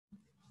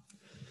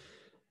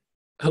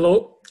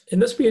Hello, in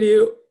this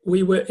video,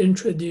 we will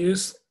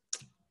introduce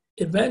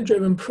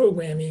event-driven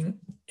programming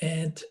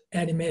and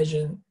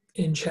animation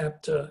in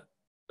chapter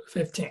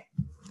 15.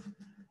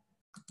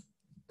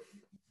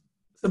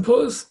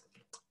 Suppose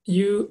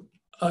you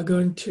are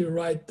going to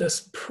write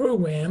this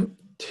program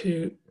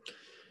to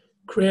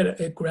create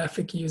a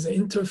graphic user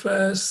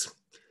interface,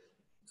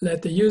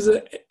 let the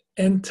user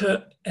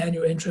enter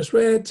annual interest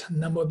rate,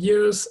 number of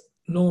years,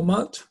 loan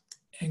amount,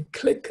 and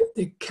click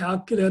the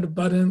calculate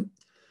button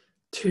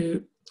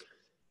to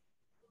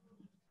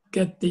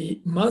get the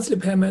monthly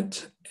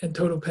payment and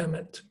total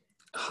payment.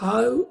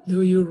 How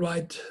do you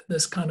write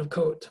this kind of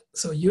code?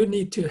 So you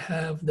need to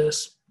have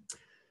this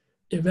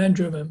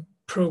event-driven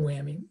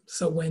programming.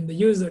 So when the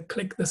user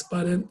click this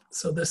button,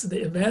 so this is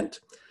the event,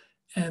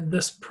 and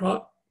this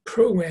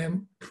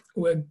program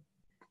will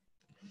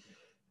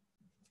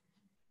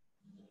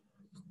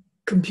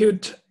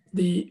compute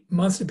the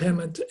monthly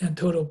payment and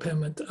total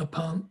payment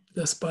upon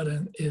this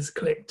button is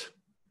clicked.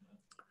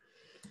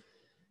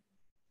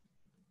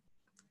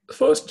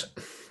 First,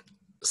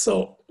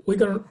 so we're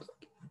going to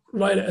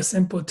write a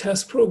simple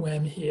test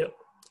program here.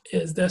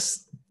 Is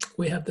this,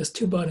 we have these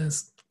two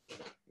buttons,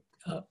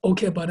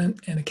 OK button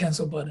and a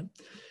cancel button.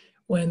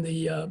 When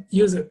the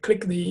user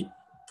click the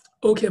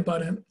OK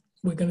button,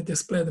 we're going to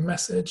display the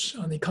message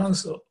on the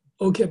console.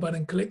 OK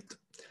button clicked.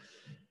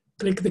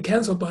 Click the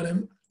cancel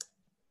button.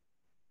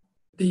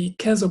 The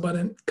cancel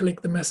button,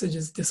 click the message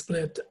is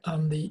displayed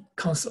on the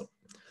console.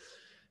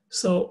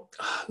 So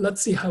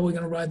let's see how we're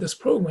going to write this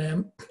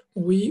program.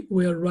 We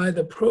will write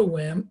the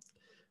program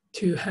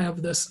to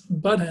have this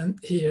button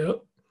here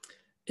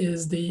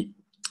is the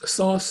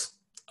source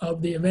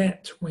of the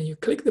event. When you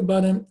click the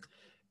button,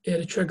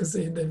 it triggers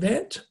the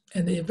event,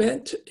 and the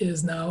event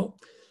is now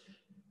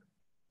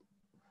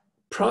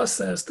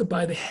processed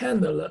by the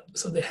handler.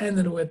 So the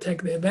handler will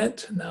take the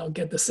event, now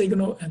get the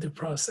signal and to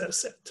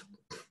process it.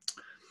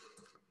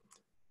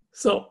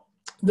 So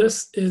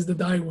this is the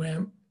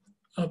diagram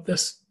of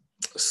this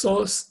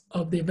source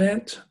of the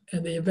event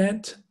and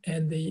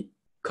the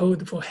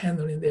code for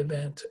handling the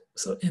event.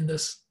 So in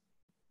this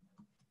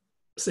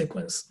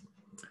sequence,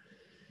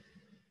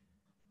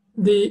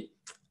 the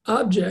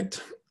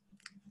object,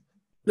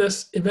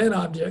 this event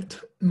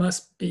object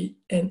must be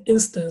an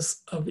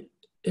instance of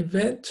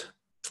event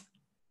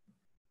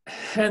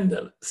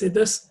handler. See,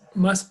 this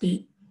must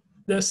be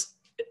this,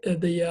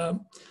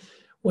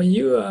 when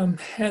you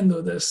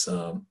handle this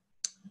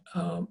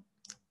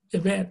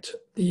event,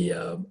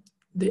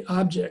 the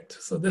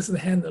object, so this is the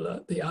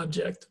handler, the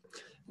object,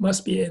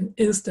 must be an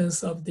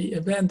instance of the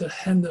event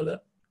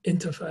handler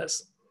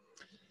interface.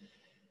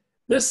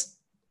 This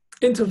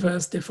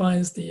interface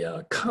defines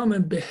the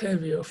common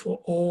behavior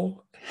for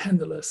all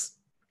handlers.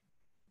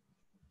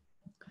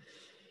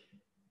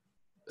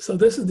 So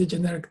this is the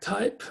generic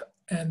type,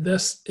 and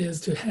this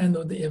is to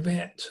handle the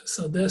event.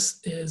 So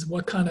this is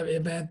what kind of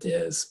event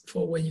is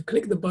for when you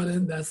click the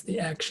button, that's the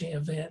action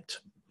event.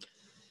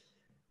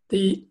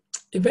 The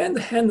event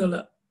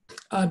handler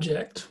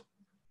object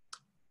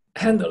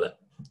handler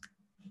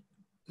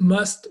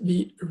must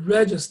be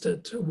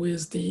registered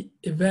with the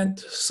event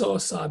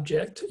source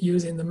object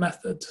using the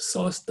method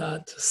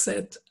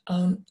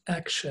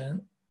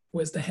source.setOnAction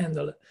with the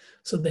handler.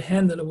 So the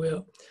handler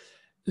will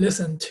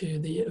listen to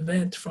the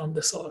event from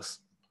the source.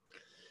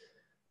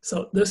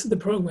 So this is the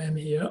program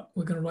here.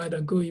 We're going to write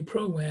a GUI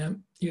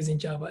program using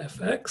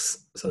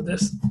JavaFX. So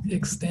this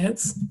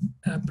extends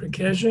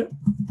application.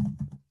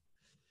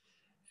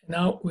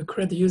 Now we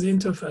create the user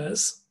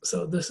interface.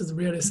 So this is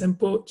really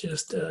simple,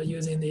 just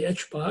using the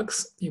H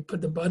box. You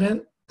put the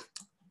button,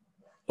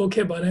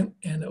 OK button,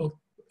 and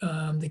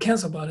the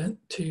cancel button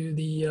to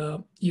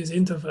the user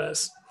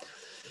interface.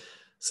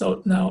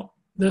 So now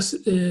this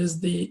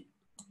is the,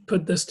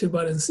 put these two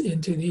buttons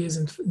into the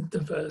user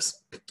interface.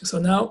 So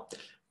now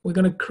we're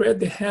going to create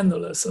the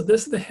handler. So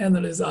this is the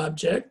handler's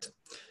object,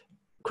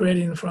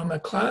 creating from a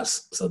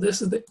class. So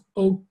this is the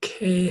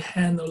OK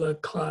handler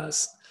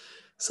class.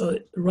 So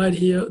right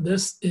here,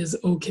 this is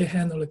OK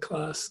handler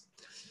class.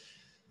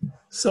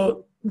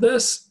 So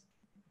this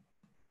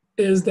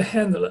is the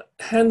handler.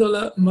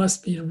 Handler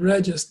must be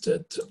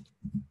registered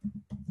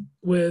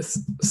with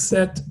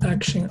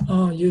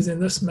setActionOn using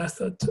this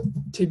method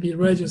to be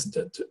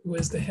registered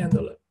with the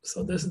handler.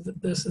 So this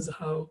is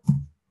how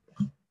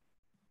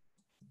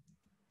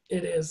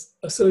it is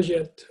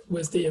associated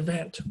with the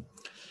event.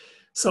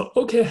 So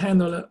OK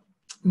handler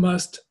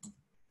must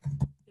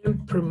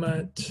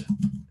implement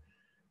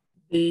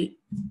the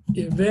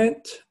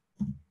event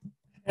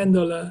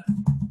handler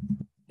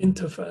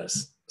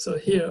interface. So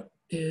here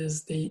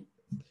is the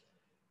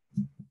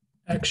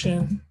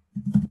action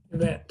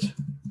event.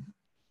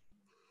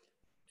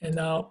 And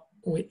now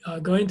we are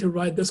going to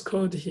write this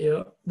code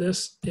here.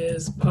 This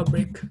is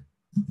public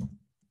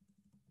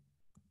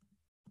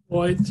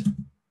void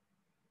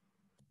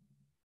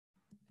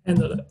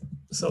handler.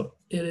 So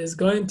it is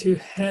going to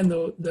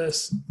handle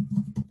this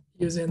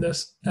using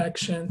this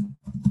action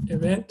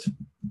event.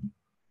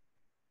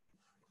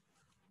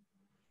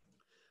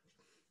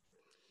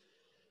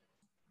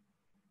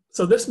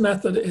 So this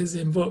method is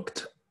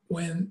invoked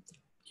when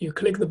you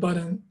click the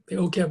button, the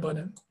OK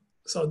button.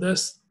 So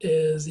this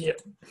is here.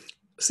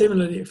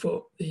 Similarly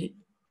for the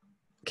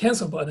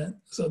cancel button.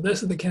 So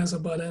this is the cancel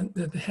button.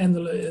 The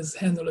handler is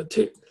handler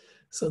 2.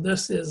 So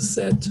this is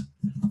set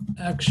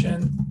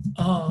action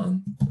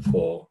on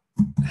for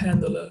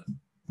handler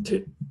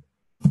 2.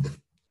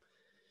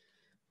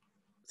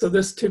 So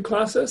there's 2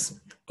 classes.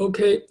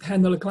 OK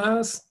handler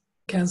class,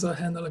 cancel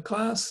handler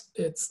class.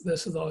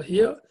 This is all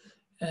here.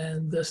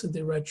 And this is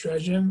the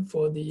registration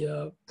for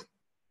the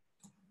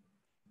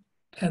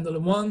handler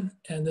 1,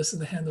 and this is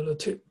the handler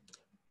 2.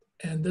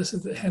 And this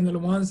is the handler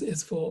 1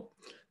 is for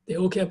the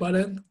OK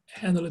button.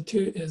 Handler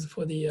 2 is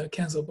for the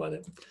cancel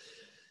button.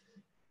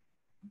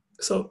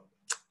 So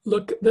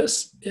look,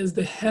 this is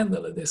the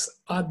handler. This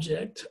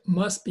object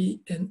must be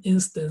an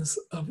instance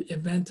of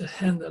event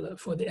handler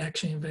for the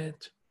action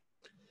event.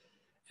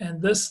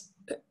 And this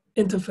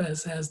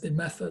interface has the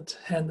method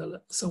handler.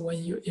 So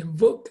when you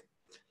invoke,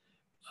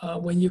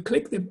 when you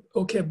click the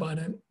OK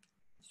button,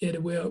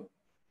 it will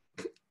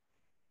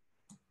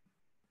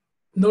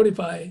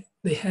notify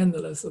the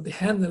handler. So the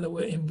handler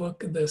will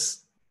invoke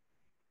this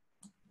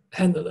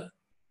handler.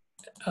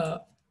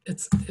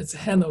 It's a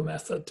handle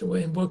method to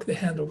invoke the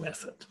handle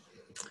method.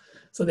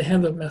 So the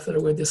handle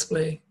method will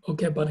display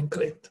OK button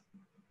clicked.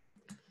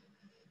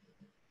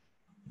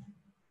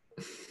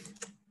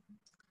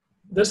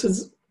 This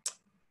is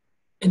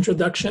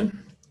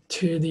introduction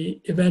to the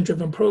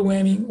event-driven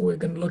programming. We're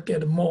going to look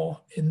at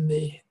more in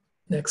the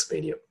next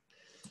video.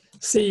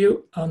 See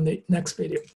you on the next video.